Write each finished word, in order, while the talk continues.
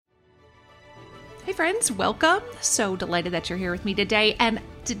Hey friends, welcome. So delighted that you're here with me today. And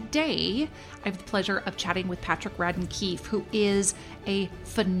today I have the pleasure of chatting with Patrick Radden Keefe, who is a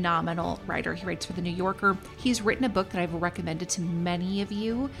phenomenal writer. He writes for The New Yorker. He's written a book that I've recommended to many of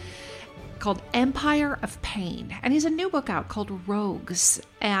you called Empire of Pain. And he's a new book out called Rogues.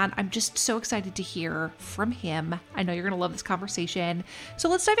 And I'm just so excited to hear from him. I know you're going to love this conversation. So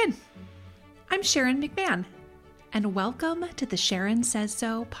let's dive in. I'm Sharon McMahon, and welcome to the Sharon Says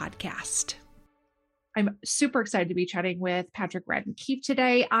So podcast. I'm super excited to be chatting with Patrick Radden Keefe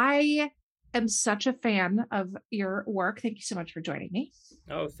today. I am such a fan of your work. Thank you so much for joining me.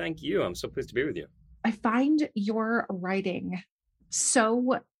 Oh, thank you. I'm so pleased to be with you. I find your writing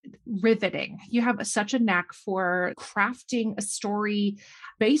so riveting. You have such a knack for crafting a story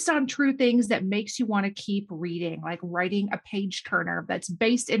based on true things that makes you want to keep reading, like writing a page turner that's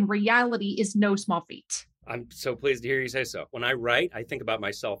based in reality is no small feat. I'm so pleased to hear you say so. When I write, I think about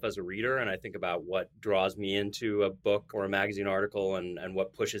myself as a reader, and I think about what draws me into a book or a magazine article and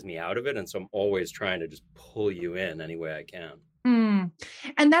what pushes me out of it. And so I'm always trying to just pull you in any way I can.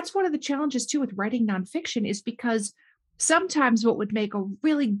 And that's one of the challenges too with writing nonfiction, is because sometimes what would make a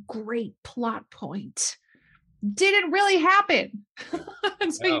really great plot point didn't really happen.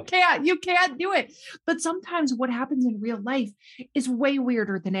 And so you can't do it. But sometimes what happens in real life is way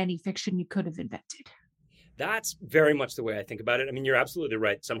weirder than any fiction you could have invented. That's very much the way I think about it. I mean, you're absolutely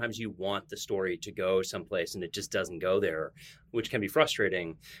right. Sometimes you want the story to go someplace and it just doesn't go there, which can be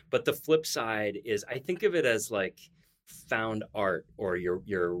frustrating. But the flip side is I think of it as like found art, or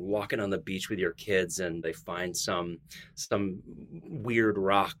you're walking on the beach with your kids and they find some weird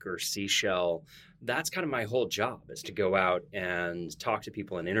rock or seashell. That's kind of my whole job, is to go out and talk to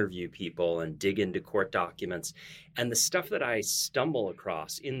people and interview people and dig into court documents. And the stuff that I stumble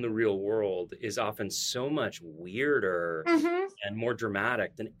across in the real world is often so much weirder and more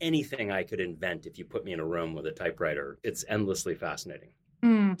dramatic than anything I could invent if you put me in a room with a typewriter. It's endlessly fascinating.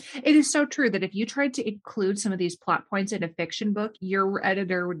 It is so true that if you tried to include some of these plot points in a fiction book, your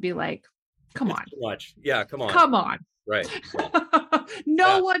editor would be like, come on. Too much. Yeah, come on. Come on. Right.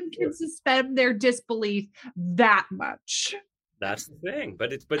 No one can suspend their disbelief that much. That's the thing.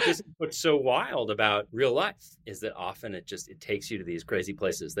 But this is what's so wild about real life, is that often it takes you to these crazy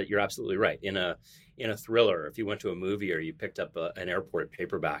places that you're absolutely right. In a thriller, if you went to a movie or you picked up an airport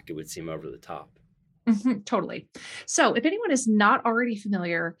paperback, it would seem over the top. Totally. So if anyone is not already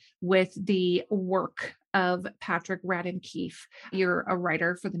familiar with the work of Patrick Radden Keefe, you're a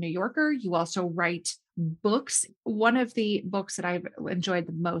writer for The New Yorker. You also write books. One of the books that I've enjoyed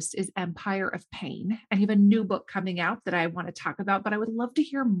the most is Empire of Pain. And you have a new book coming out that I want to talk about, but I would love to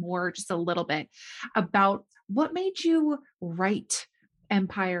hear more, just a little bit, about what made you write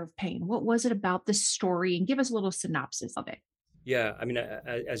Empire of Pain. What was it about the story? And give us a little synopsis of it. Yeah, I mean,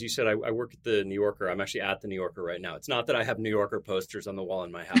 as you said, I work at The New Yorker. I'm actually at The New Yorker right now. It's not that I have New Yorker posters on the wall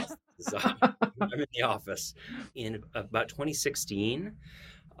in my house. I'm in the office. In about 2016,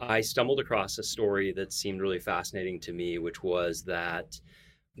 I stumbled across a story that seemed really fascinating to me, which was that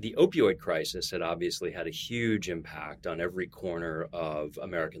the opioid crisis had obviously had a huge impact on every corner of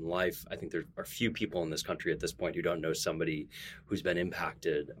American life. I think there are few people in this country at this point who don't know somebody who's been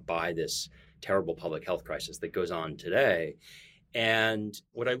impacted by this terrible public health crisis that goes on today. And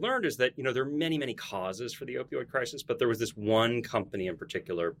what I learned is that, there are many, many causes for the opioid crisis, but there was this one company in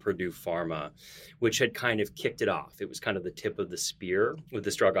particular, Purdue Pharma, which had kind of kicked it off. It was kind of the tip of the spear with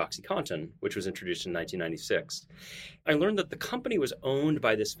this drug OxyContin, which was introduced in 1996. I learned that the company was owned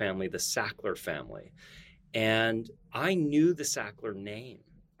by this family, the Sackler family. And I knew the Sackler name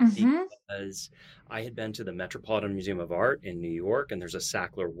because I had been to the Metropolitan Museum of Art in New York, and there's a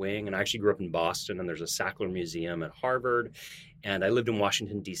Sackler wing. And I actually grew up in Boston, and there's a Sackler Museum at Harvard. And I lived in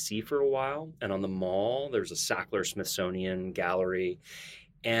Washington, D.C. for a while. And on the Mall, there's a Sackler Smithsonian Gallery.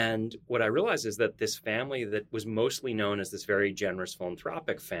 And what I realized is that this family that was mostly known as this very generous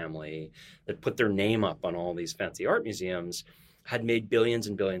philanthropic family that put their name up on all these fancy art museums had made billions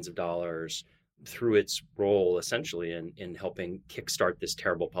and billions of dollars through its role essentially in helping kickstart this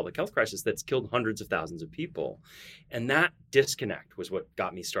terrible public health crisis that's killed hundreds of thousands of people. And that disconnect was what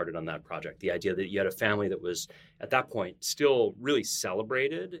got me started on that project. The idea that you had a family that was at that point still really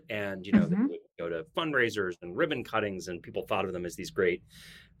celebrated, and they would go to fundraisers and ribbon cuttings, and people thought of them as these great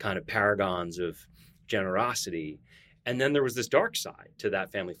kind of paragons of generosity. And then there was this dark side to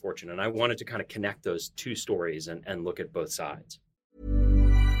that family fortune. And I wanted to kind of connect those two stories and look at both sides.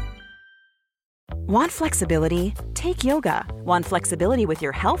 Want flexibility? Take yoga. Want flexibility with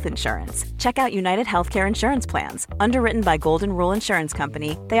your health insurance? Check out United Healthcare Insurance Plans. Underwritten by Golden Rule Insurance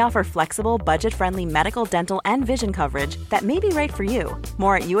Company, they offer flexible, budget-friendly medical, dental, and vision coverage that may be right for you.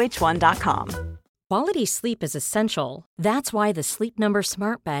 More at UH1.com. Quality sleep is essential. That's why the Sleep Number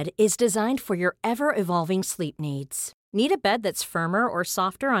Smart Bed is designed for your ever-evolving sleep needs. Need a bed that's firmer or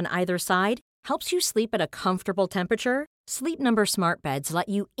softer on either side? Helps you sleep at a comfortable temperature? Sleep Number Smart Beds let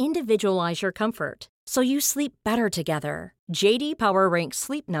you individualize your comfort, so you sleep better together. J.D. Power ranks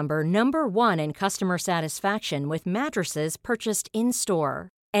Sleep Number number 1 in customer satisfaction with mattresses purchased in-store.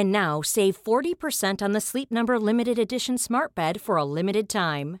 And now, save 40% on the Sleep Number Limited Edition Smart Bed for a limited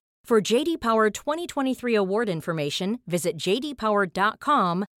time. For J.D. Power 2023 award information, visit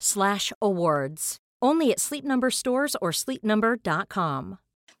jdpower.com/awards. Only at Sleep Number stores or sleepnumber.com.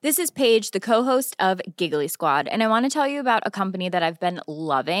 This is Paige, the co-host of Giggly Squad, and I want to tell you about a company that I've been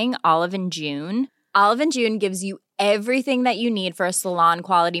loving, Olive & June. Olive & June gives you everything that you need for a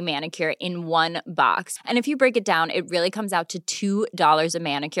salon-quality manicure in one box. And if you break it down, it really comes out to $2 a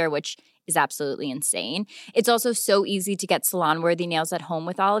manicure, which is absolutely insane. It's also so easy to get salon-worthy nails at home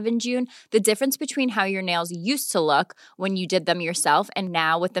with Olive & June. The difference between how your nails used to look when you did them yourself and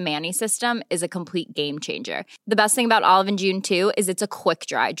now with the Mani system is a complete game changer. The best thing about Olive & June, too, is it's a quick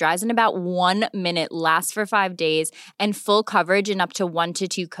dry. Dries in about 1 minute, lasts for 5 days, and full coverage in up to 1 to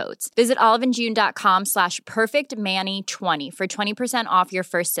 2 coats. Visit oliveandjune.com/perfectmani20 for 20% off your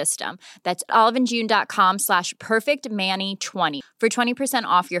first system. That's oliveandjune.com/perfectmani20 for 20%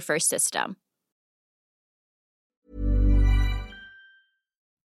 off your first system.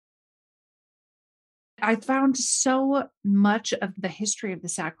 I found so much of the history of the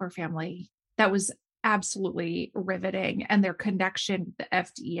Sackler family that was absolutely riveting, and their connection with the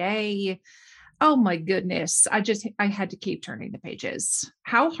FDA. Oh my goodness. I had to keep turning the pages.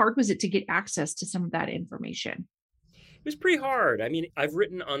 How hard was it to get access to some of that information? It was pretty hard. I mean, I've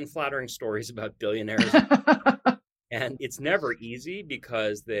written unflattering stories about billionaires. And it's never easy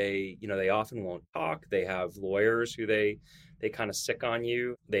because they often won't talk. They have lawyers who they kind of sick on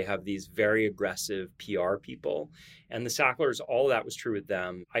you. They have these very aggressive PR people. And the Sacklers, all of that was true with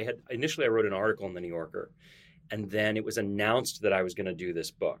them. I wrote an article in the New Yorker, and then it was announced that I was going to do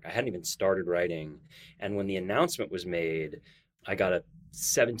this book. I hadn't even started writing. And when the announcement was made, I got a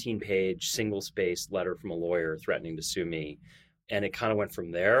 17-page single-spaced letter from a lawyer threatening to sue me. And it kind of went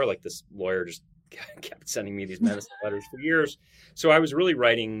from there. Like, this lawyer just kept sending me these menacing letters for years. So I was really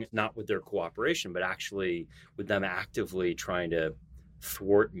writing not with their cooperation, but actually with them actively trying to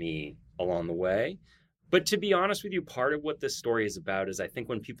thwart me along the way. But to be honest with you, part of what this story is about is I think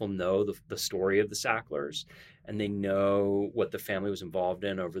when people know the story of the Sacklers and they know what the family was involved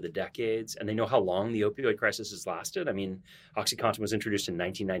in over the decades and they know how long the opioid crisis has lasted. I mean, OxyContin was introduced in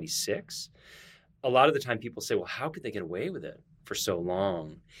 1996. A lot of the time people say, well, how could they get away with it for so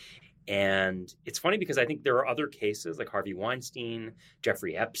long? And it's funny because I think there are other cases like Harvey Weinstein,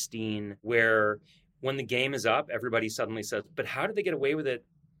 Jeffrey Epstein, where when the game is up, everybody suddenly says, but how did they get away with it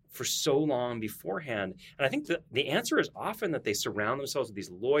for so long beforehand? And I think the answer is often that they surround themselves with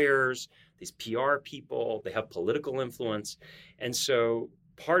these lawyers, these PR people, they have political influence. And so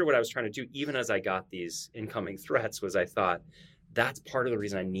part of what I was trying to do, even as I got these incoming threats, was I thought, that's part of the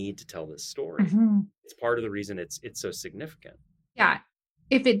reason I need to tell this story. Mm-hmm. It's part of the reason it's so significant. Yeah.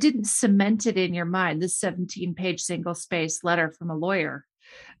 If it didn't cement it in your mind, this 17-page single-spaced letter from a lawyer,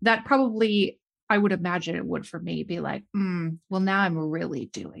 that probably, I would imagine it would for me, be like, well, now I'm really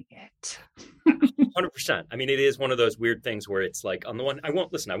doing it. 100%. I mean, it is one of those weird things where it's like, on the one, I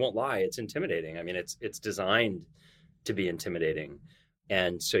won't lie. It's intimidating. I mean, it's designed to be intimidating.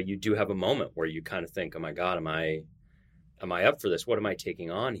 And so you do have a moment where you kind of think, oh my God, am I up for this? What am I taking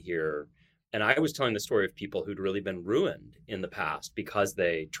on here? And I was telling the story of people who'd really been ruined in the past because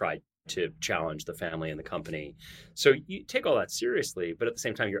they tried to challenge the family and the company. So you take all that seriously, but at the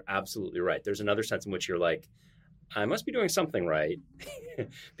same time, you're absolutely right. There's another sense in which you're like, I must be doing something right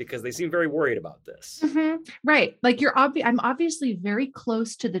because they seem very worried about this. Mm-hmm. Right. Like I'm obviously very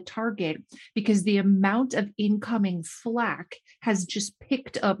close to the target because the amount of incoming flack has just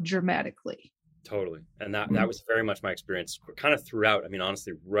picked up dramatically. Totally. And that was very much my experience kind of throughout. I mean,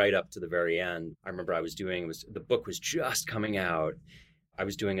 honestly, right up to the very end. I remember the book was just coming out. I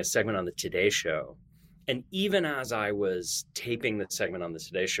was doing a segment on the Today Show. And even as I was taping the segment on the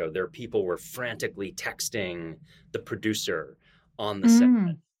Today Show, people were frantically texting the producer on the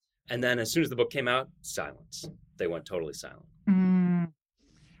segment. And then as soon as the book came out, silence. They went totally silent.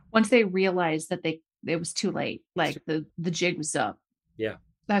 Once they realized that it was too late, like the jig was up. Yeah.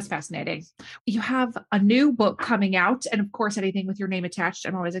 That's fascinating. You have a new book coming out, and of course, anything with your name attached,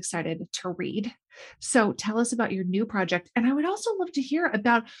 I'm always excited to read. So tell us about your new project. And I would also love to hear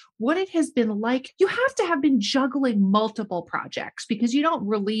about what it has been like. You have to have been juggling multiple projects because you don't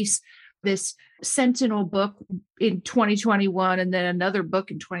release this Sentinel book in 2021 and then another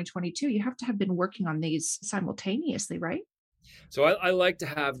book in 2022. You have to have been working on these simultaneously, right? So I like to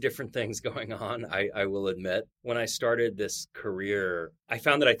have different things going on, I will admit. When I started this career, I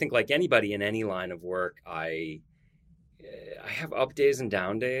found that I think like anybody in any line of work, I have up days and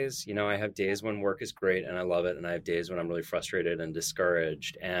down days. You know, I have days when work is great and I love it. And I have days when I'm really frustrated and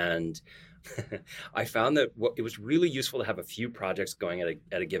discouraged. And I found that it was really useful to have a few projects going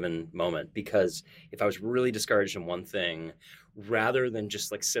at a given moment, because if I was really discouraged in one thing, rather than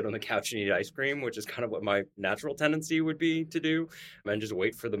just like sit on the couch and eat ice cream, which is kind of what my natural tendency would be to do, and just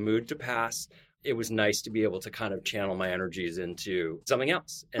wait for the mood to pass, it was nice to be able to kind of channel my energies into something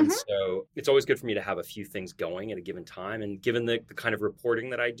else. And so it's always good for me to have a few things going at a given time. And given the kind of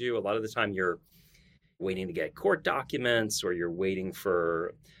reporting that I do, a lot of the time you're waiting to get court documents, or you're waiting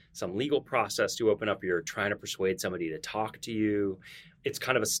for some legal process to open up, you're trying to persuade somebody to talk to you. It's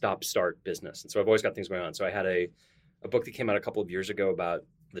kind of a stop-start business. And so I've always got things going on. So I had a book that came out a couple of years ago about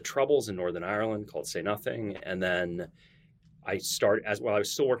the Troubles in Northern Ireland called Say Nothing. And then while I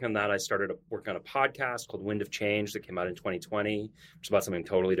was still working on that, I started working on a podcast called Wind of Change that came out in 2020, which is about something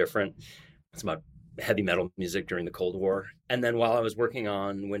totally different. It's about heavy metal music during the Cold War. And then while I was working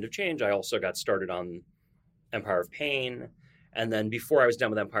on Wind of Change, I also got started on Empire of Pain. And then before I was done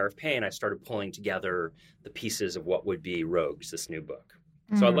with Empire of Pain, I started pulling together the pieces of what would be Rogues, this new book.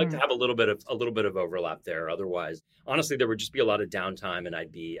 So I'd like to have a little bit of overlap there. Otherwise, honestly, there would just be a lot of downtime, and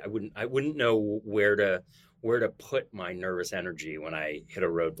I wouldn't know where to put my nervous energy when I hit a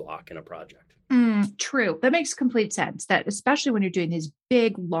roadblock in a project. True. That makes complete sense, that especially when you're doing these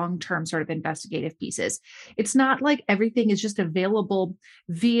big, long-term sort of investigative pieces, it's not like everything is just available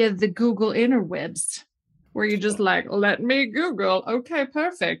via the Google interwebs, where you're just like, let me Google. Okay,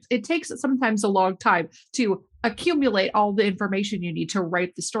 perfect. It takes sometimes a long time to accumulate all the information you need to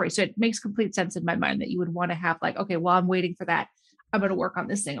write the story. So it makes complete sense in my mind that you would want to have like, okay, well, I'm waiting for that. I'm going to work on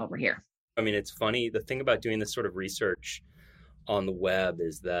this thing over here. I mean, it's funny. The thing about doing this sort of research on the web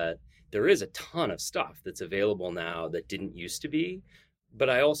is that there is a ton of stuff that's available now that didn't used to be. But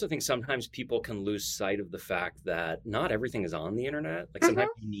I also think sometimes people can lose sight of the fact that not everything is on the internet. Like sometimes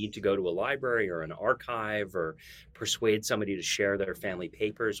you need to go to a library or an archive or persuade somebody to share their family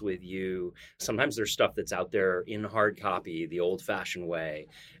papers with you. Sometimes there's stuff that's out there in hard copy, the old-fashioned way,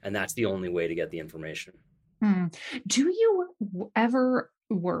 and that's the only way to get the information. Do you ever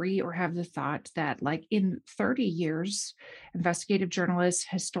worry or have the thought that like in 30 years, investigative journalists,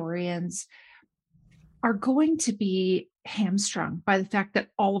 historians are going to be hamstrung by the fact that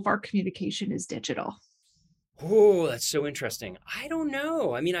all of our communication is digital? Oh, that's so interesting. I don't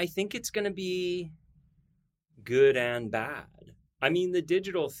know. I mean, I think it's going to be good and bad. I mean, the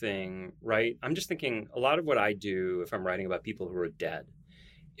digital thing, right? I'm just thinking a lot of what I do if I'm writing about people who are dead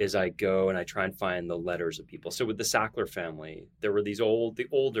is I go and I try and find the letters of people. So with the Sackler family, there were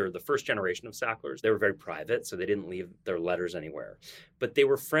the first generation of Sacklers. They were very private, so they didn't leave their letters anywhere. But they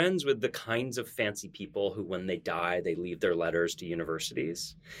were friends with the kinds of fancy people who, when they die, they leave their letters to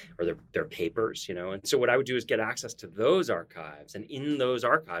universities or their papers, you know. And so what I would do is get access to those archives. And in those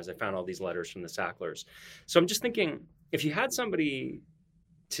archives, I found all these letters from the Sacklers. So I'm just thinking, if you had somebody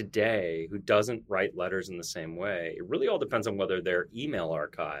today who doesn't write letters in the same way, it really all depends on whether their email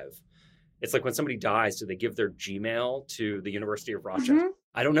archive. It's like when somebody dies, do they give their Gmail to the University of Rochester?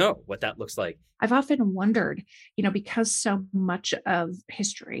 I don't know what that looks like. I've often wondered, because so much of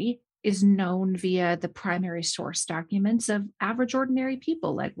history is known via the primary source documents of average, ordinary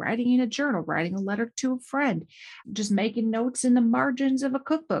people, like writing in a journal, writing a letter to a friend, just making notes in the margins of a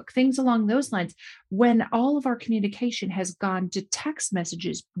cookbook, things along those lines. When all of our communication has gone to text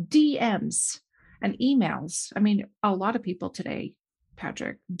messages, DMs, and emails, I mean, a lot of people today,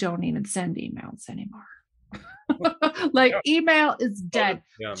 Patrick, don't even send emails anymore. Like email is dead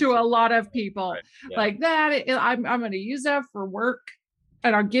to a lot of people. Right. Yeah. Like that, I'm going to use that for work.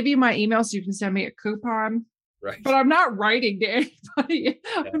 And I'll give you my email so you can send me a coupon. Right. But I'm not writing to anybody.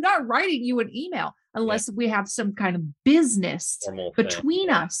 Yeah. I'm not writing you an email unless we have some kind of business between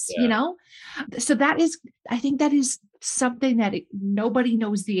us, So I think that is something that nobody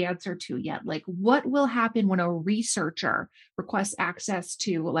knows the answer to yet. Like, what will happen when a researcher requests access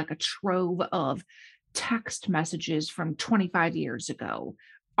to like a trove of text messages from 25 years ago?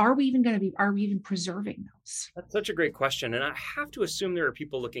 Are we even preserving those? That's such a great question. And I have to assume there are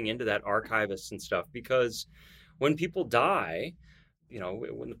people looking into that, archivists and stuff, because when people die,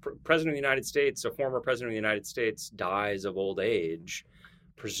 when the president of the United States, a former president of the United States, dies of old age,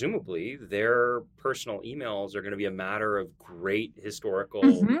 presumably their personal emails are going to be a matter of great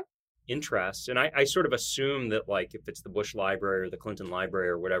historical interests. And I sort of assume that, like, if it's the Bush Library or the Clinton Library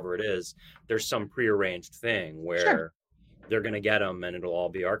or whatever it is, there's some prearranged thing where they're going to get them and it'll all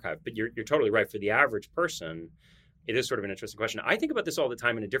be archived. But you're totally right. For the average person, it is sort of an interesting question. I think about this all the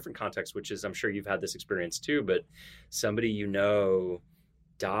time in a different context, which is, I'm sure you've had this experience too, but somebody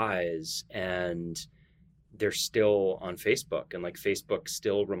dies and they're still on Facebook, and like Facebook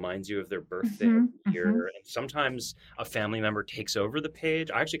still reminds you of their birthday year. And sometimes a family member takes over the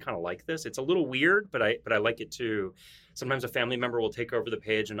page. I actually kind of like this. It's a little weird, but I like it too. Sometimes a family member will take over the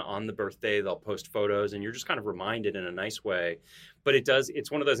page, and on the birthday they'll post photos, and you're just kind of reminded in a nice way. But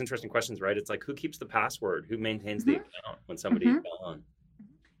it's one of those interesting questions, right? It's like, who keeps the password? Who maintains the account when somebody's gone?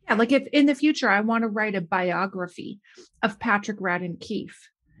 Yeah, like if in the future I want to write a biography of Patrick Radden Keefe,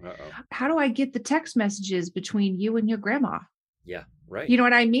 how do I get the text messages between you and your grandma? Yeah, right. You know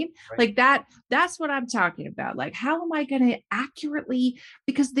what I mean? Right. Like that's what I'm talking about. Like, how am I going to accurately,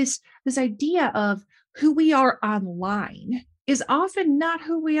 because this idea of who we are online is often not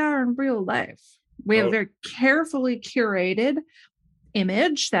who we are in real life. We have a very carefully curated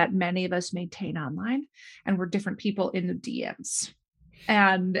image that many of us maintain online, and we're different people in the DMs.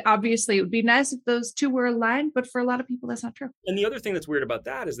 And obviously it would be nice if those two were aligned, but for a lot of people, that's not true. And the other thing that's weird about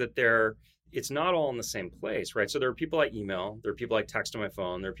that is that it's not all in the same place, right? So there are people I email, there are people I text on my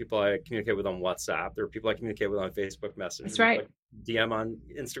phone, there are people I communicate with on WhatsApp, there are people I communicate with on Facebook Messenger. That's right. DM on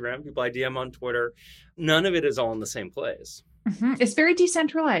Instagram, people I DM on Twitter. None of it is all in the same place. It's very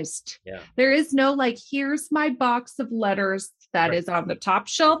decentralized. Yeah. There is no like, here's my box of letters that is on the top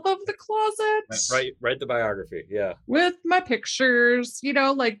shelf of the closet. Write the biography. Yeah. With my pictures,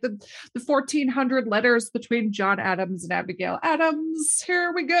 like the 1,400 letters between John Adams and Abigail Adams.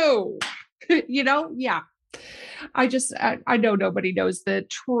 Here we go. Yeah. I know nobody knows the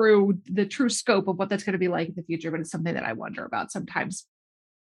true scope of what that's going to be like in the future, but it's something that I wonder about sometimes.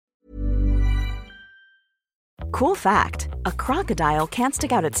 Cool fact, a crocodile can't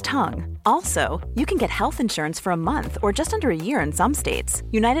stick out its tongue. Also, you can get health insurance for a month or just under a year in some states.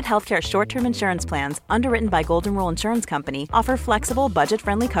 United Healthcare short-term insurance plans, underwritten by Golden Rule Insurance Company, offer flexible,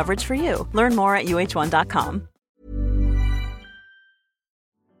 budget-friendly coverage for you. Learn more at uh1.com.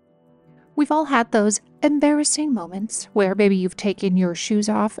 We've all had those embarrassing moments where maybe you've taken your shoes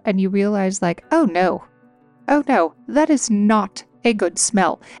off and you realize like, oh no, that is not a good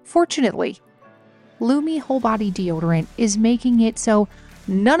smell. Fortunately, Lume Whole Body Deodorant is making it so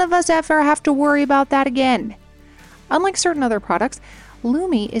none of us ever have to worry about that again. Unlike certain other products,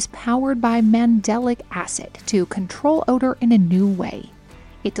 Lume is powered by mandelic acid to control odor in a new way.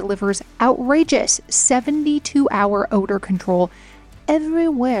 It delivers outrageous 72-hour odor control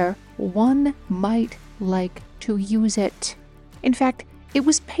everywhere one might like to use it. In fact, it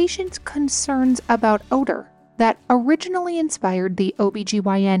was patients' concerns about odor that originally inspired the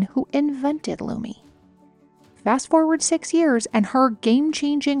OBGYN who invented Lume. Fast forward 6 years, and her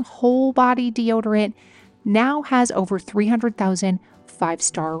game-changing whole body deodorant now has over 300,000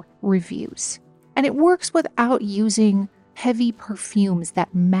 5-star reviews. And it works without using heavy perfumes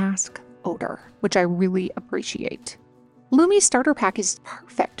that mask odor, which I really appreciate. Lume's starter pack is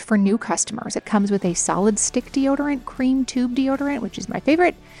perfect for new customers. It comes with a solid stick deodorant, cream tube deodorant, which is my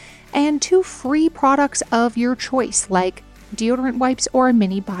favorite, and 2 free products of your choice, like deodorant wipes or a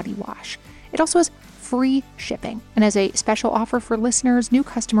mini body wash. It also has free shipping. And as a special offer for listeners, new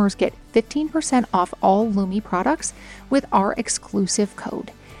customers get 15% off all Lume products with our exclusive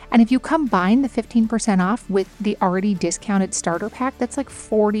code. And if you combine the 15% off with the already discounted starter pack, that's like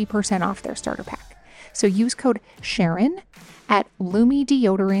 40% off their starter pack. So use code Sharon at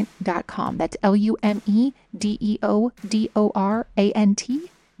LumeDeodorant.com. That's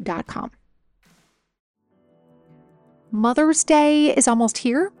LumeDeodorant.com. Mother's Day is almost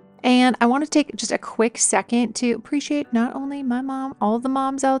here. And I want to take just a quick second to appreciate not only my mom, all the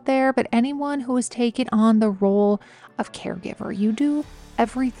moms out there, but anyone who has taken on the role of caregiver. You do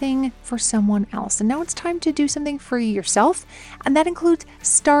everything for someone else. And now it's time to do something for yourself. And that includes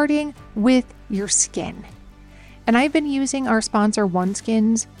starting with your skin. And I've been using our sponsor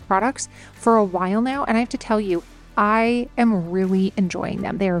OneSkin's products for a while now. And I have to tell you, I am really enjoying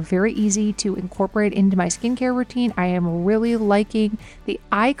them. They are very easy to incorporate into my skincare routine. I am really liking the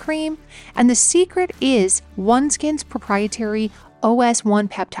eye cream. And the secret is OneSkin's proprietary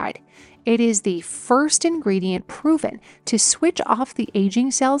OS1 peptide. It is the first ingredient proven to switch off the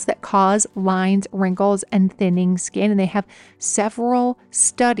aging cells that cause lines, wrinkles, and thinning skin. And they have several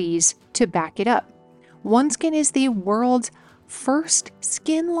studies to back it up. OneSkin is the world's first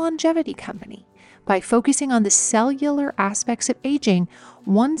skin longevity company. By focusing on the cellular aspects of aging,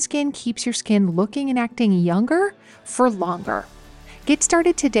 OneSkin keeps your skin looking and acting younger for longer. Get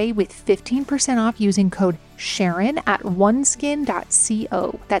started today with 15% off using code Sharon at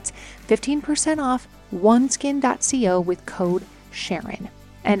oneskin.co. That's 15% off oneskin.co with code Sharon.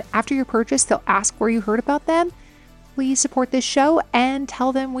 And after your purchase, they'll ask where you heard about them. Please support this show and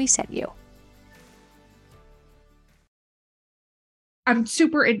tell them we sent you. I'm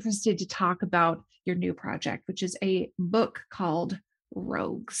super interested to talk about your new project, which is a book called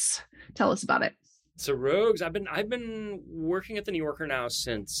Rogues. Tell us about it. So Rogues, I've been working at the New Yorker now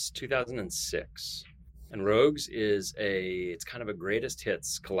since 2006. And Rogues is it's kind of a greatest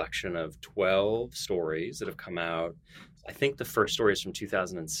hits collection of 12 stories that have come out. I think the first story is from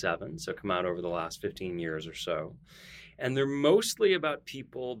 2007, so come out over the last 15 years or so. And they're mostly about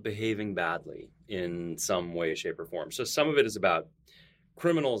people behaving badly in some way, shape, or form. So some of it is about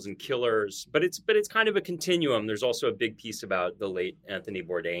criminals and killers, but it's kind of a continuum. There's also a big piece about the late Anthony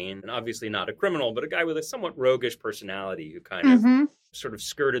Bourdain, and obviously not a criminal, but a guy with a somewhat roguish personality who kind of sort of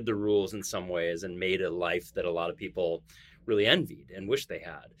skirted the rules in some ways and made a life that a lot of people really envied and wished they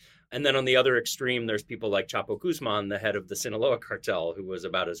had. And then on the other extreme, there's people like Chapo Guzman, the head of the Sinaloa cartel, who was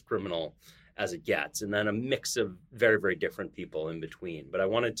about as criminal as it gets, and then a mix of very, very different people in between. But I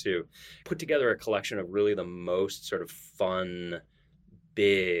wanted to put together a collection of really the most sort of fun,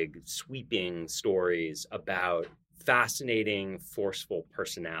 big, sweeping stories about fascinating, forceful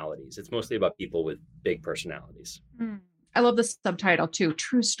personalities. It's mostly about people with big personalities. I love the subtitle too.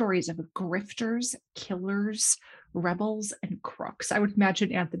 True stories of grifters, killers, rebels, and crooks. I would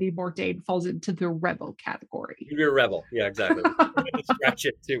imagine Anthony Bourdain falls into the rebel category. You're a rebel. Yeah, exactly.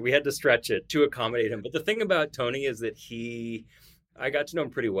 We had to stretch it to accommodate him. But the thing about Tony is that I got to know him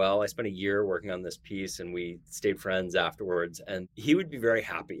pretty well. I spent a year working on this piece and we stayed friends afterwards. And he would be very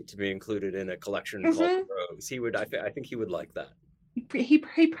happy to be included in a collection called Rogues. I think he would like that. He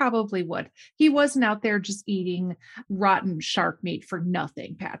probably would. He wasn't out there just eating rotten shark meat for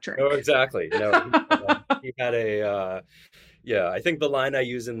nothing, Patrick. Oh, exactly. No, he had I think the line I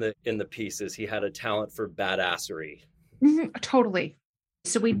use in the piece is he had a talent for badassery. Totally.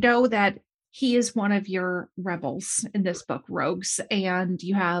 So we know that he is one of your rebels in this book, Rogues, and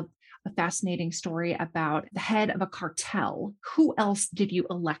you have a fascinating story about the head of a cartel. Who else did you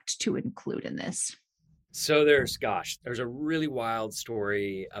elect to include in this? So there's a really wild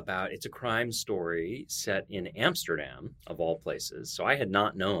story it's a crime story set in Amsterdam, of all places. So I had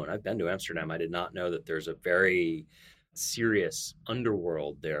not known, I've been to Amsterdam, I did not know that there's a very serious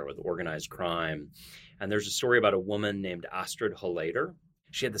underworld there with organized crime. And there's a story about a woman named Astrid Hollader.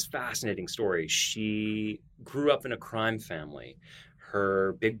 She had this fascinating story. She grew up in a crime family.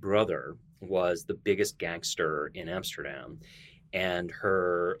 Her big brother was the biggest gangster in Amsterdam. And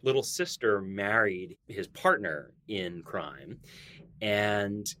her little sister married his partner in crime.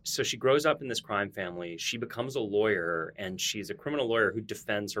 And so she grows up in this crime family. She becomes a lawyer, and she's a criminal lawyer who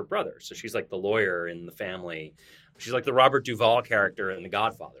defends her brother. So she's like the lawyer in the family. She's like the Robert Duvall character in The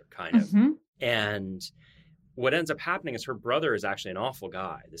Godfather, kind of. And what ends up happening is her brother is actually an awful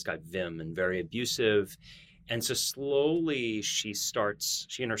guy, this guy Vim, and very abusive. And so slowly she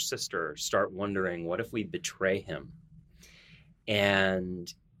and her sister start wondering, what if we betray him?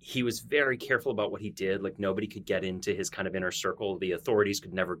 And he was very careful about what he did. Like, nobody could get into his kind of inner circle. The authorities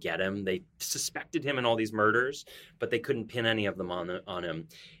could never get him. They suspected him in all these murders, but they couldn't pin any of them on him.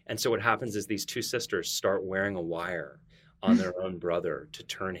 And so what happens is these two sisters start wearing a wire on their own brother to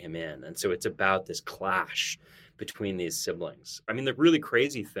turn him in. And so it's about this clash between these siblings. I mean, the really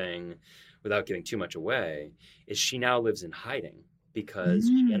crazy thing, without giving too much away, is she now lives in hiding because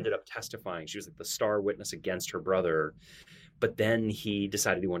she ended up testifying. She was like the star witness against her brother. But then he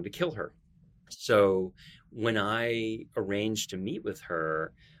decided he wanted to kill her. So when I arranged to meet with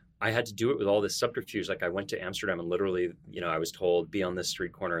her, I had to do it with all this subterfuge. Like, I went to Amsterdam and literally, I was told, be on this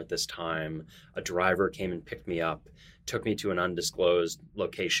street corner at this time. A driver came and picked me up, took me to an undisclosed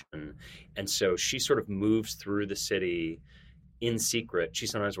location. And so she sort of moves through the city in secret. She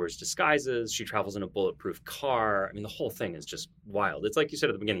sometimes wears disguises. She travels in a bulletproof car. I mean, the whole thing is just wild. It's like you said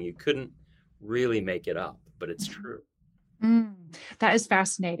at the beginning, you couldn't really make it up, but it's true. That is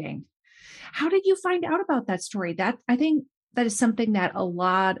fascinating. How did you find out about that story? I think that is something that a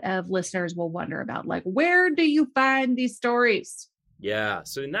lot of listeners will wonder about. Like, where do you find these stories? Yeah.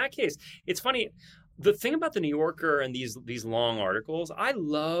 So in that case, it's funny. The thing about the New Yorker and these long articles, I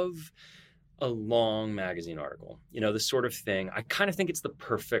love a long magazine article. This sort of thing. I kind of think it's the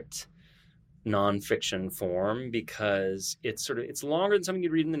perfect nonfiction form because it's longer than something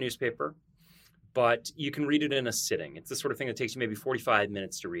you'd read in the newspaper. But you can read it in a sitting. It's the sort of thing that takes you maybe 45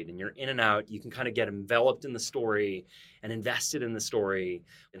 minutes to read, and you're in and out. You can kind of get enveloped in the story and invested in the story.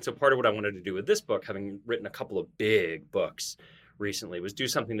 And so part of what I wanted to do with this book, having written a couple of big books, recently was do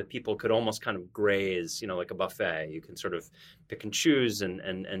something that people could almost kind of graze, like a buffet. You can sort of pick and choose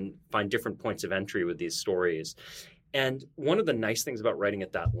and find different points of entry with these stories. And one of the nice things about writing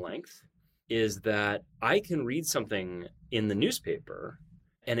at that length is that I can read something in the newspaper,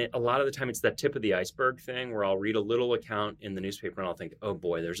 and a lot of the time it's that tip of the iceberg thing where I'll read a little account in the newspaper and I'll think, oh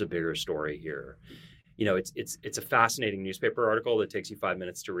boy, there's a bigger story here. It's a fascinating newspaper article that takes you 5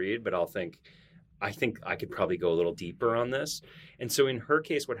 minutes to read, but I think I could probably go a little deeper on this. And so in her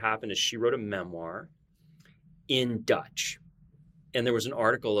case, what happened is she wrote a memoir in Dutch. And there was an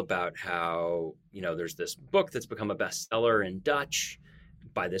article about how, there's this book that's become a bestseller in Dutch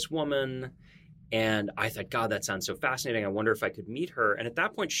by this woman. And I thought, God, that sounds so fascinating. I wonder if I could meet her. And at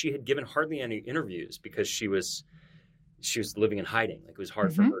that point, she had given hardly any interviews because she was living in hiding. Like, it was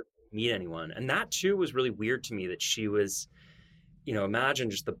hard for her to meet anyone. And that too was really weird to me, that she was, imagine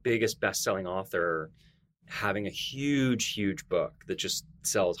just the biggest best-selling author having a huge, huge book that just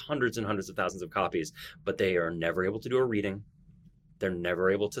sells hundreds and hundreds of thousands of copies, but they are never able to do a reading. They're never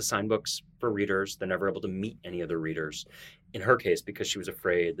able to sign books for readers. They're never able to meet any other readers. In her case, because she was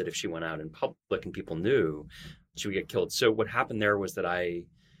afraid that if she went out in public and people knew, she would get killed. So what happened there was that I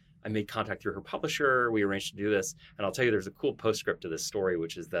made contact through her publisher. We arranged to do this. And I'll tell you, there's a cool postscript to this story,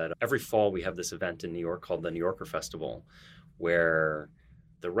 which is that every fall we have this event in New York called the New Yorker Festival, where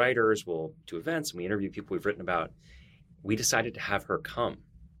the writers will do events and we interview people we've written about. We decided to have her come,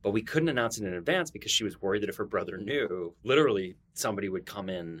 but we couldn't announce it in advance because she was worried that if her brother knew, literally somebody would come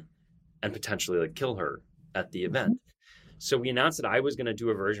in and potentially kill her at the event. So we announced that I was going to do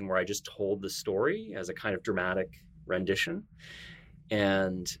a version where I just told the story as a kind of dramatic rendition.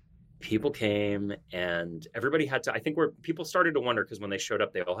 And people came and everybody had to, I think people started to wonder, because when they showed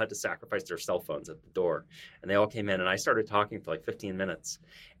up, they all had to sacrifice their cell phones at the door. And they all came in and I started talking for 15 minutes.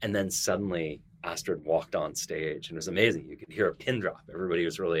 And then suddenly Astrid walked on stage and it was amazing. You could hear a pin drop. Everybody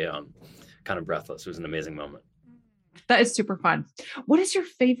was really kind of breathless. It was an amazing moment. That is super fun. What is your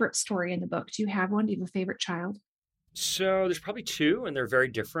favorite story in the book? Do you have one? Do you have a favorite child? So there's probably two, and they're very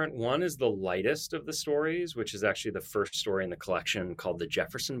different. One is the lightest of the stories, which is actually the first story in the collection, called The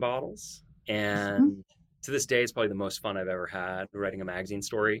Jefferson Bottles. And to this day, it's probably the most fun I've ever had writing a magazine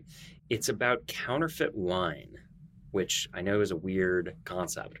story. It's about counterfeit wine, which I know is a weird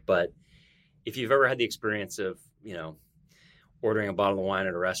concept, but if you've ever had the experience of, ordering a bottle of wine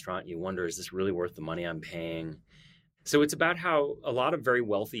at a restaurant, you wonder, is this really worth the money I'm paying? So it's about how a lot of very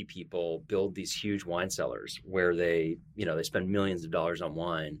wealthy people build these huge wine cellars where they spend millions of dollars on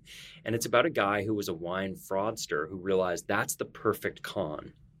wine. And it's about a guy who was a wine fraudster who realized that's the perfect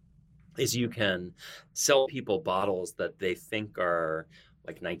con, is you can sell people bottles that they think are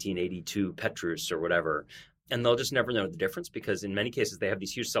like 1982 Petrus or whatever. And they'll just never know the difference, because in many cases they have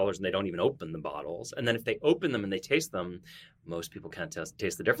these huge cellars and they don't even open the bottles. And then if they open them and they taste them, most people can't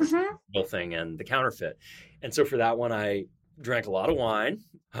taste the difference between the real thing and the counterfeit. And so for that one, I drank a lot of wine,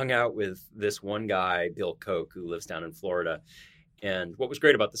 hung out with this one guy, Bill Koch, who lives down in Florida. And what was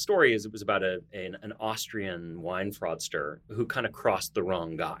great about the story is it was about an Austrian wine fraudster who kind of crossed the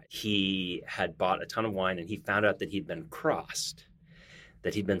wrong guy. He had bought a ton of wine and he found out that he'd been crossed,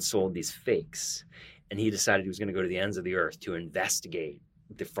 that he'd been sold these fakes. And he decided he was going to go to the ends of the earth to investigate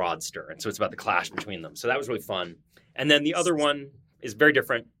the fraudster. And so it's about the clash between them. So that was really fun. And then the other one is very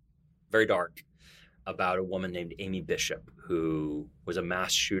different, very dark, about a woman named Amy Bishop, who was a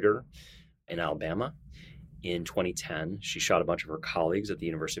mass shooter in Alabama. In 2010, she shot a bunch of her colleagues at the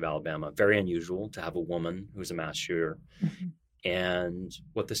University of Alabama. Very unusual to have a woman who's a mass shooter. And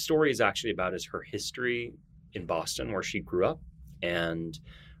what the story is actually about is her history in Boston, where she grew up, and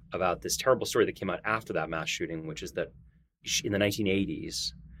about this terrible story that came out after that mass shooting, which is that in the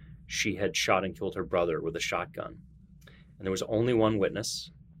 1980s, she had shot and killed her brother with a shotgun. And there was only one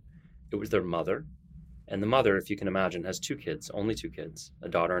witness. It was their mother. And the mother, if you can imagine, has two kids, only two kids, a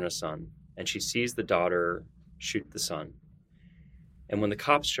daughter and a son. And she sees the daughter shoot the son. And when the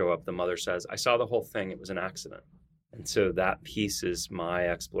cops show up, the mother says, I saw the whole thing. It was an accident. And so that piece is my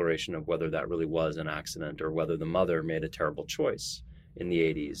exploration of whether that really was an accident or whether the mother made a terrible choice in the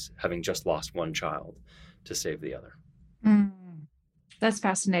 80s, having just lost one child to save the other. That's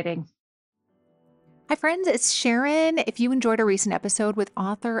fascinating. Hi, friends. It's Sharon. If you enjoyed a recent episode with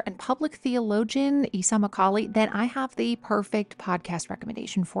author and public theologian Isa Macaulay, then I have the perfect podcast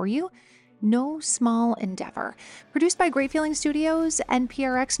recommendation for you. No Small Endeavor. Produced by Great Feeling Studios and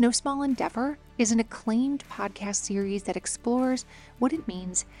PRX, No Small Endeavor is an acclaimed podcast series that explores what it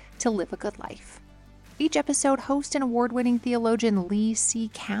means to live a good life. Each episode, host and award-winning theologian Lee C.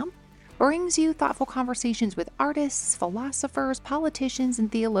 Camp brings you thoughtful conversations with artists, philosophers, politicians,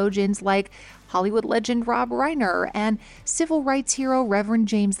 and theologians like Hollywood legend Rob Reiner and civil rights hero Reverend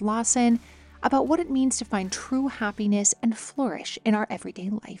James Lawson about what it means to find true happiness and flourish in our everyday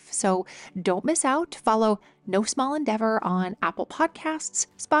life. So don't miss out. Follow No Small Endeavor on Apple Podcasts,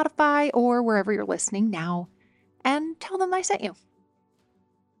 Spotify, or wherever you're listening now. And tell them I sent you.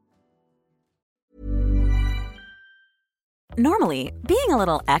 Normally, being a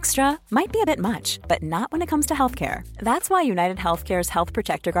little extra might be a bit much, but not when it comes to healthcare. That's why United Healthcare's Health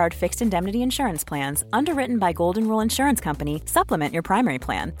Protector Guard fixed indemnity insurance plans, underwritten by Golden Rule Insurance Company, supplement your primary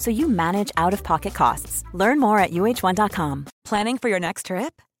plan so you manage out-of-pocket costs. Learn more at uh1.com. Planning for your next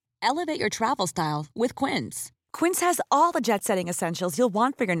trip? Elevate your travel style with Quince. Quince has all the jet-setting essentials you'll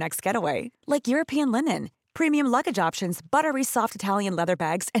want for your next getaway, like European linen, premium luggage options, buttery soft Italian leather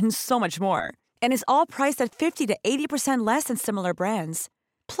bags, and so much more. And is all priced at 50 to 80% less than similar brands.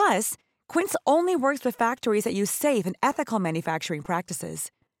 Plus, Quince only works with factories that use safe and ethical manufacturing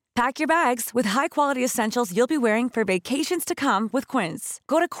practices. Pack your bags with high-quality essentials you'll be wearing for vacations to come with Quince.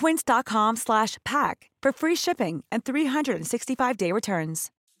 Go to quince.com/pack for free shipping and 365-day returns.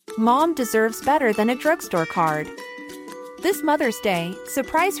 Mom deserves better than a drugstore card. This Mother's Day,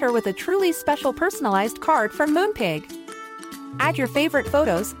 surprise her with a truly special personalized card from Moonpig. Add your favorite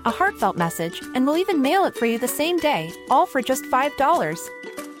photos, a heartfelt message, and we'll even mail it for you the same day, all for just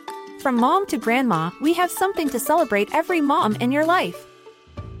 $5. From mom to grandma, we have something to celebrate every mom in your life.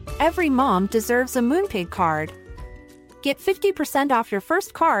 Every mom deserves a Moonpig card. Get 50% off your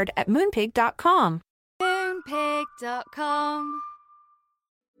first card at moonpig.com. Moonpig.com.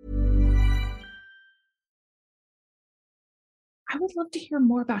 I would love to hear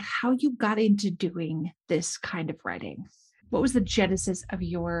more about how you got into doing this kind of writing. What was the genesis of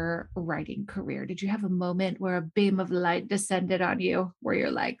your writing career? Did you have a moment where a beam of light descended on you, where you're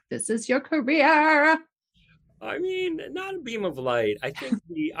like, this is your career? I mean, not a beam of light. I think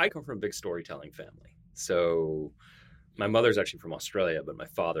I come from a big storytelling family. So my mother's actually from Australia, but my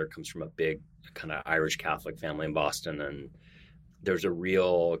father comes from a big kind of Irish Catholic family in Boston. And there's a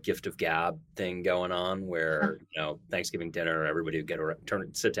real gift of gab thing going on where, Thanksgiving dinner, everybody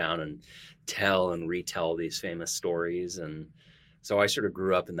would sit down and tell and retell these famous stories. And so I sort of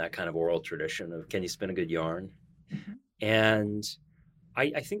grew up in that kind of oral tradition of, can you spin a good yarn? Mm-hmm. And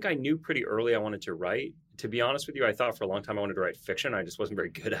I think I knew pretty early I wanted to write. To be honest with you, I thought for a long time I wanted to write fiction. I just wasn't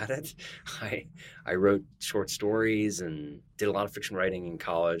very good at it. I wrote short stories and did a lot of fiction writing in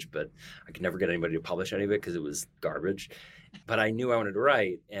college, but I could never get anybody to publish any of it because it was garbage. But I knew I wanted to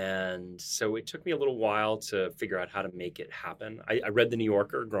write. And so it took me a little while to figure out how to make it happen. I read The New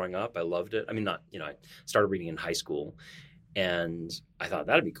Yorker growing up. I loved it. I mean, I started reading in high school and I thought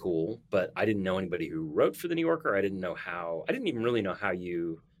that'd be cool, but I didn't know anybody who wrote for The New Yorker. I didn't even really know how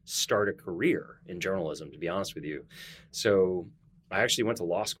you start a career in journalism, to be honest with you. So I actually went to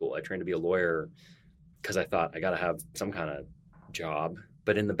law school. I trained to be a lawyer because I thought I got to have some kind of job.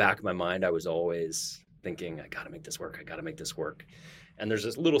 But in the back of my mind, I was always thinking, I got to make this work. I got to make this work. And there's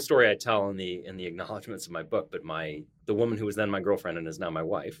this little story I tell in the acknowledgments of my book. But the woman who was then my girlfriend and is now my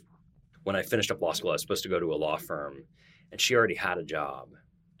wife, when I finished up law school, I was supposed to go to a law firm, and she already had a job.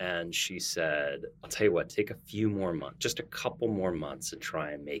 And she said, I'll tell you what, take a few more months, just a couple more months, and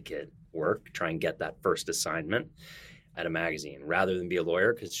try and make it work. Try and get that first assignment at a magazine rather than be a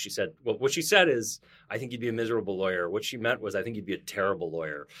lawyer. Because she said, well, what she said is, I think you'd be a miserable lawyer. What she meant was, I think you'd be a terrible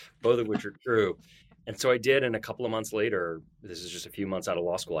lawyer, both of which are true. And so I did. And a couple of months later, this is just a few months out of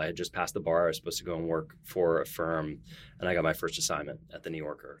law school, I had just passed the bar. I was supposed to go and work for a firm. And I got my first assignment at The New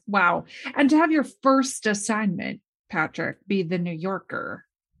Yorker. Wow. And to have your first assignment, Patrick, be The New Yorker,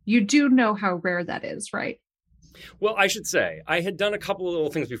 you do know how rare that is, right? Well, I should say, I had done a couple of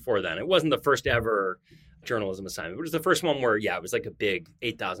little things before then. It wasn't the first ever journalism assignment. It was the first one where, it was like a big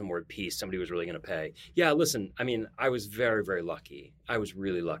 8,000 word piece. Somebody was really going to pay. Yeah, listen, I mean, I was very, very lucky. I was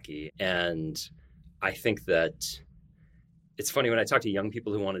really lucky. And I think that it's funny when I talk to young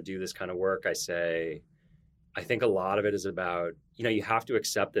people who want to do this kind of work, I say, I think a lot of it is about, you have to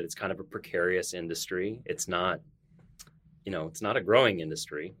accept that it's kind of a precarious industry. It's not a growing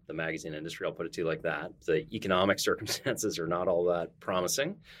industry, the magazine industry, I'll put it to you like that. The economic circumstances are not all that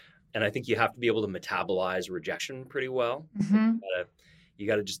promising. And I think you have to be able to metabolize rejection pretty well. Mm-hmm. You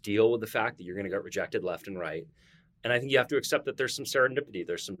got to just deal with the fact that you're going to get rejected left and right. And I think you have to accept that there's some serendipity,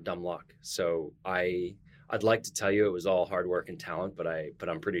 there's some dumb luck. So I'd like to tell you it was all hard work and talent, but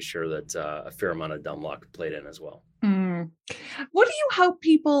I'm pretty sure that a fair amount of dumb luck played in as well. What do you hope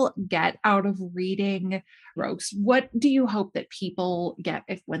people get out of reading Rogues? What do you hope that people get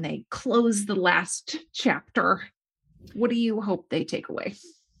when they close the last chapter? What do you hope they take away?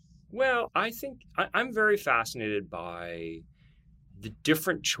 Well, I think I'm very fascinated by the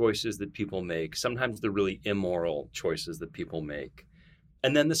different choices that people make, sometimes the really immoral choices that people make,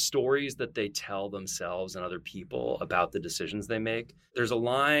 and then the stories that they tell themselves and other people about the decisions they make. There's a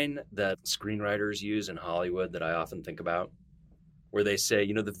line that screenwriters use in Hollywood that I often think about, where they say,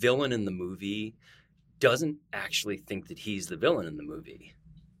 you know, the villain in the movie doesn't actually think that he's the villain in the movie.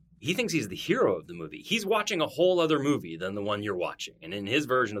 He thinks he's the hero of the movie. He's watching a whole other movie than the one you're watching. And in his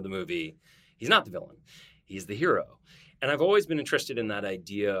version of the movie, he's not the villain. He's the hero. And I've always been interested in that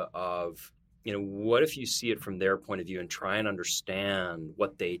idea of, you know, what if you see it from their point of view and try and understand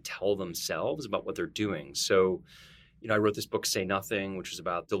what they tell themselves about what they're doing? So, you know, I wrote this book, Say Nothing, which was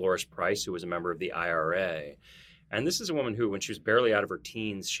about Dolores Price, who was a member of the IRA. And this is a woman who, when she was barely out of her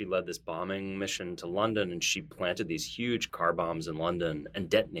teens, she led this bombing mission to London, and she planted these huge car bombs in London and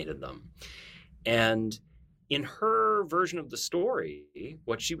detonated them. And in her version of the story,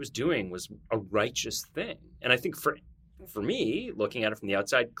 what she was doing was a righteous thing. And I think for me, looking at it from the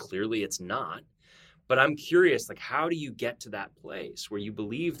outside, clearly it's not. But I'm curious, like, how do you get to that place where you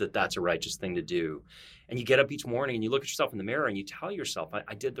believe that that's a righteous thing to do? And you get up each morning and you look at yourself in the mirror and you tell yourself,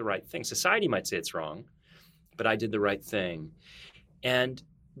 I did the right thing. Society might say it's wrong, but I did the right thing. And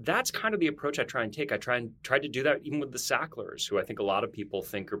that's kind of the approach I try and take. I tried to do that even with the Sacklers, who I think a lot of people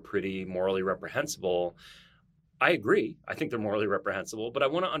think are pretty morally reprehensible. I agree. I think they're morally reprehensible, but I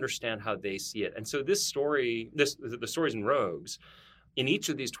want to understand how they see it. And so this story, the stories in Rogues, in each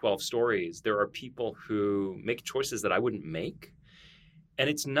of these 12 stories, there are people who make choices that I wouldn't make. And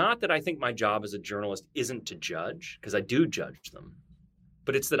it's not that I think my job as a journalist isn't to judge, because I do judge them.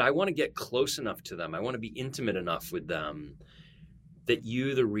 But it's that I want to get close enough to them. I want to be intimate enough with them that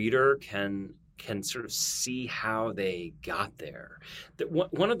you, the reader, can sort of see how they got there. That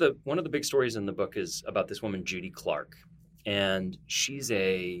one of the big stories in the book is about this woman, Judy Clark, and she's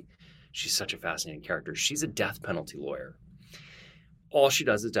such a fascinating character. She's a death penalty lawyer. All she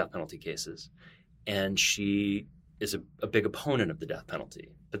does is death penalty cases, and she is a big opponent of the death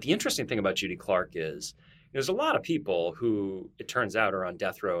penalty. But the interesting thing about Judy Clark is, there's a lot of people who, it turns out, are on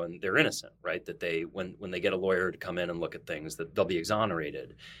death row and they're innocent, right? That they, when they get a lawyer to come in and look at things, that they'll be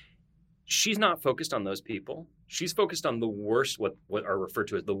exonerated. She's not focused on those people. She's focused on the worst, what are referred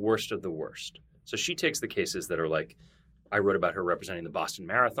to as the worst of the worst. So she takes the cases that are like, I wrote about her representing the Boston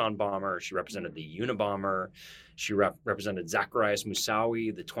Marathon bomber. She represented the Unabomber. She represented Zacarias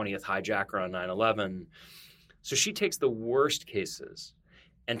Moussaoui, the 20th hijacker on 9/11. So she takes the worst cases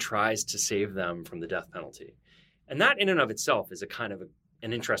and tries to save them from the death penalty. And that in and of itself is a kind of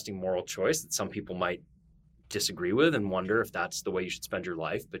an interesting moral choice that some people might disagree with and wonder if that's the way you should spend your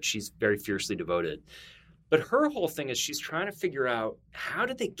life, but she's very fiercely devoted. But her whole thing is she's trying to figure out, how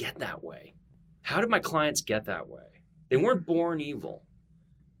did they get that way? How did my clients get that way? They weren't born evil.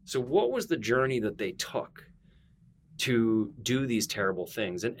 So what was the journey that they took to do these terrible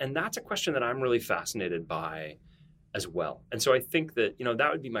things? And that's a question that I'm really fascinated by as well. And so I think that,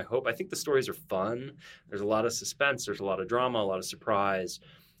 that would be my hope. I think the stories are fun. There's a lot of suspense. There's a lot of drama, a lot of surprise.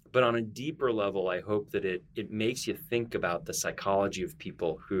 But on a deeper level, I hope that it makes you think about the psychology of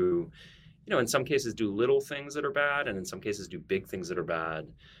people who, in some cases do little things that are bad, and in some cases do big things that are bad.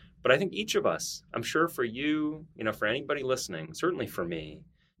 But I think each of us, I'm sure for you, for anybody listening, certainly for me,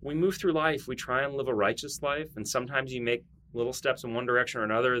 we move through life, we try and live a righteous life. And sometimes you make little steps in one direction or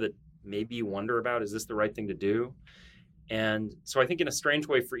another that maybe you wonder about, is this the right thing to do? And so I think in a strange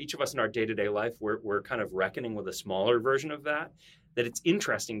way, for each of us in our day-to-day life, we're kind of reckoning with a smaller version of that it's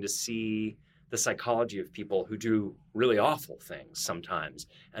interesting to see the psychology of people who do really awful things sometimes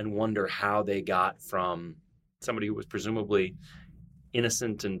and wonder how they got from somebody who was presumably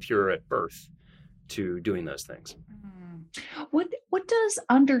innocent and pure at birth to doing those things. What does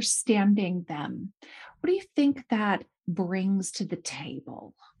understanding them, what do you think that brings to the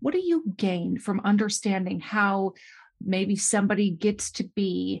table? What do you gain from understanding how maybe somebody gets to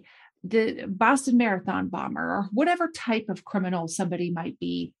be the Boston Marathon bomber or whatever type of criminal somebody might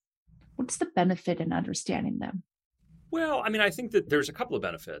be? What's the benefit in understanding them? Well, I think that there's a couple of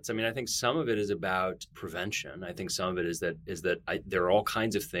benefits. I think some of it is about prevention. I think some of it is that there are all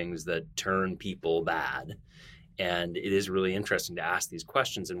kinds of things that turn people bad. And it is really interesting to ask these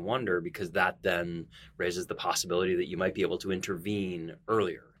questions and wonder, because that then raises the possibility that you might be able to intervene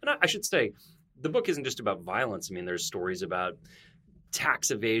earlier. And I should say, the book isn't just about violence. There's stories about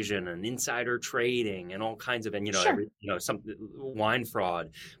tax evasion and insider trading and all kinds of, some wine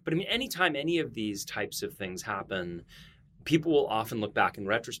fraud. But anytime any of these types of things happen, people will often look back in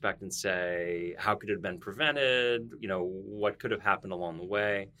retrospect and say, how could it have been prevented? What could have happened along the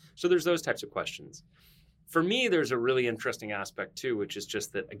way? So there's those types of questions. For me, there's a really interesting aspect too, which is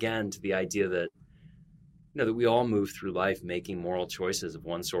just that, again, to the idea that, that we all move through life making moral choices of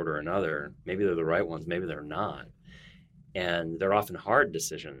one sort or another. Maybe they're the right ones, maybe they're not. And they're often hard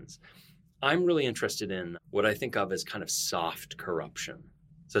decisions. I'm really interested in what I think of as kind of soft corruption.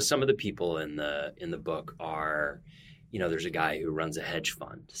 So some of the people in the book are, there's a guy who runs a hedge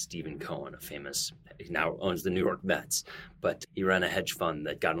fund, Stephen Cohen, he now owns the New York Mets, but he ran a hedge fund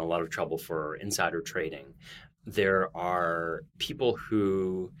that got in a lot of trouble for insider trading. There are people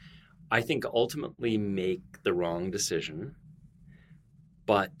who I think ultimately make the wrong decision,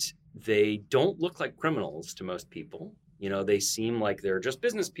 but they don't look like criminals to most people. They seem like they're just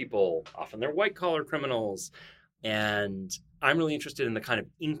business people. Often they're white-collar criminals. And I'm really interested in the kind of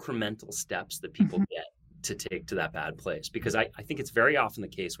incremental steps that people get to take to that bad place. Because I think it's very often the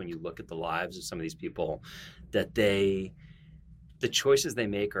case when you look at the lives of some of these people that the choices they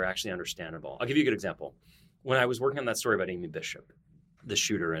make are actually understandable. I'll give you a good example. When I was working on that story about Amy Bishop, the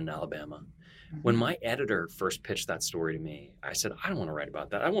shooter in Alabama, when my editor first pitched that story to me, I said, I don't want to write about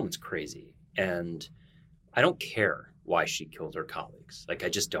that. That woman's crazy. And I don't care why she killed her colleagues. Like, I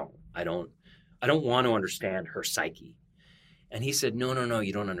just don't. I don't want to understand her psyche. And he said, no,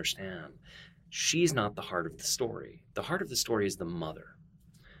 you don't understand. She's not the heart of the story. The heart of the story is the mother.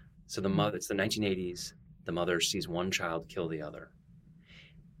 So the mother, it's the 1980s. The mother sees one child kill the other.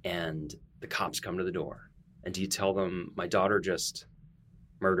 And the cops come to the door. And do you tell them, my daughter just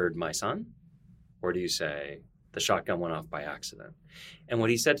murdered my son? Or do you say, the shotgun went off by accident? And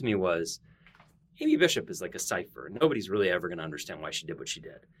what he said to me was, Amy Bishop is like a cipher. Nobody's really ever going to understand why she did what she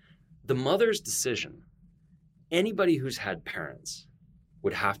did. The mother's decision, anybody who's had parents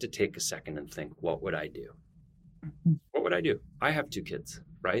would have to take a second and think, what would I do? What would I do? I have 2 kids,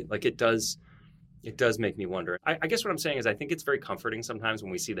 right? Like it does make me wonder. I guess what I'm saying is I think it's very comforting sometimes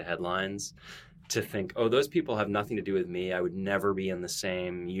when we see the headlines to think, oh, those people have nothing to do with me. I would never be in the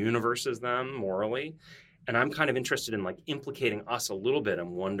same universe as them morally. And I'm kind of interested in like implicating us a little bit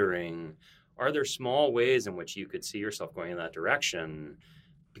and wondering, are there small ways in which you could see yourself going in that direction?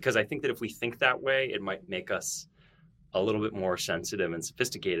 Because I think that if we think that way, it might make us a little bit more sensitive and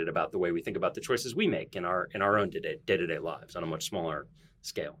sophisticated about the way we think about the choices we make in our own day-to-day lives on a much smaller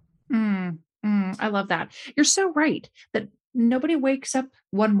scale. I love that. You're so right that nobody wakes up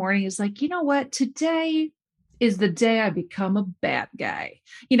one morning and is like, you know what, today is the day I become a bad guy.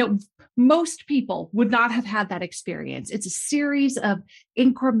 Most people would not have had that experience. It's a series of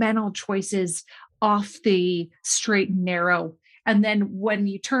incremental choices off the straight and narrow. And then when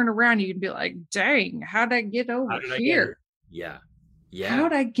you turn around, you can be like, dang, how'd I get over here? Yeah.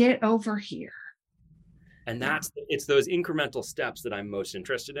 How'd I get over here? And it's those incremental steps that I'm most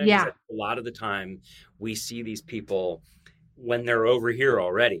interested in. Yeah. A lot of the time we see these people when they're over here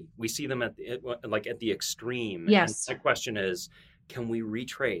already. We see them at the extreme. Yes. And the question is, can we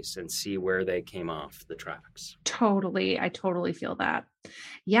retrace and see where they came off the tracks? Totally. I totally feel that.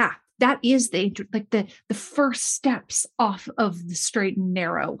 Yeah. That is the first steps off of the straight and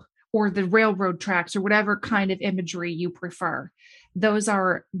narrow or the railroad tracks or whatever kind of imagery you prefer. Those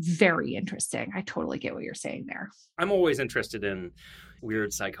are very interesting. I totally get what you're saying there. I'm always interested in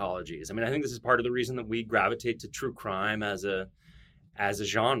weird psychologies. I mean, I think this is part of the reason that we gravitate to true crime as a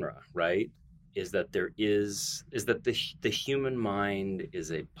genre, right? Is that the human mind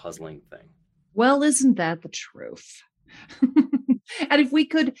is a puzzling thing. Well, isn't that the truth? And if we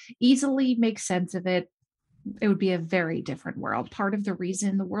could easily make sense of it, it would be a very different world. Part of the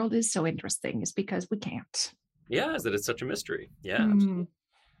reason the world is so interesting is because we can't. Yeah, is that it's such a mystery. Yeah. Absolutely.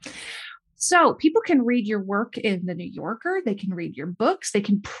 So people can read your work in the New Yorker. They can read your books. They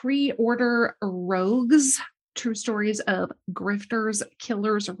can pre-order Rogues, True Stories of Grifters,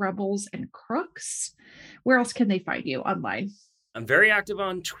 Killers, Rebels, and Crooks. Where else can they find you online? I'm very active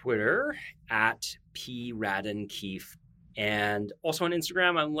on Twitter at @PRaddenKeefe. And also on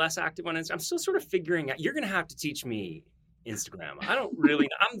Instagram. I'm less active on Instagram. I'm still sort of figuring out. You're going to have to teach me Instagram. I don't really,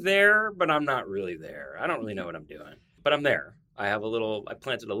 I'm there, but I'm not really there. I don't really know what I'm doing, but I'm there. I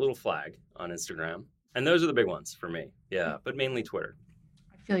planted a little flag on Instagram, and those are the big ones for me. Yeah. But mainly Twitter.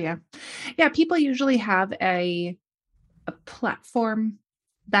 I feel you. Yeah. People usually have a platform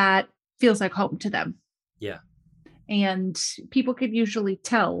that feels like home to them. Yeah. And people can usually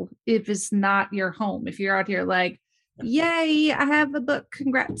tell if it's not your home. If you're out here like, yay, I have a book.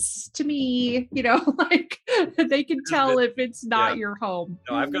 Congrats to me. They can tell if it's not your home.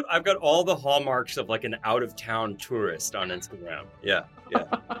 No, I've got all the hallmarks of like an out of town tourist on Instagram. Yeah.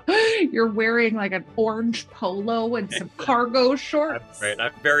 You're wearing like an orange polo and some cargo shorts. Right.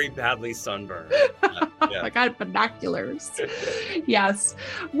 I'm very badly sunburned. I got binoculars. Yes.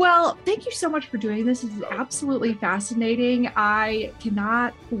 Well, thank you so much for doing this. This is absolutely fascinating. I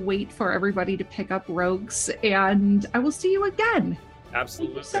cannot wait for everybody to pick up Rogues, and I will see you again.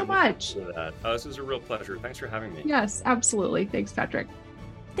 Absolutely. Thank you so much. This was a real pleasure. Thanks for having me. Yes, absolutely. Thanks, Patrick.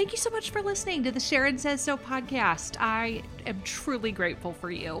 Thank you so much for listening to the Sharon Says So podcast. I am truly grateful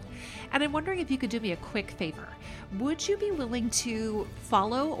for you. And I'm wondering if you could do me a quick favor. Would you be willing to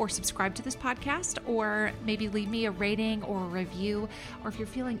follow or subscribe to this podcast, or maybe leave me a rating or a review? Or if you're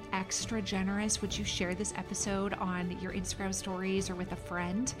feeling extra generous, would you share this episode on your Instagram stories or with a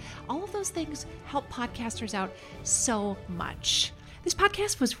friend? All of those things help podcasters out so much. This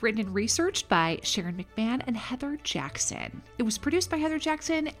podcast was written and researched by Sharon McMahon and Heather Jackson. It was produced by Heather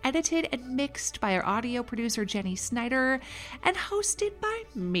Jackson, edited and mixed by our audio producer, Jenny Snyder, and hosted by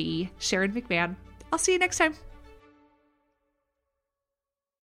me, Sharon McMahon. I'll see you next time.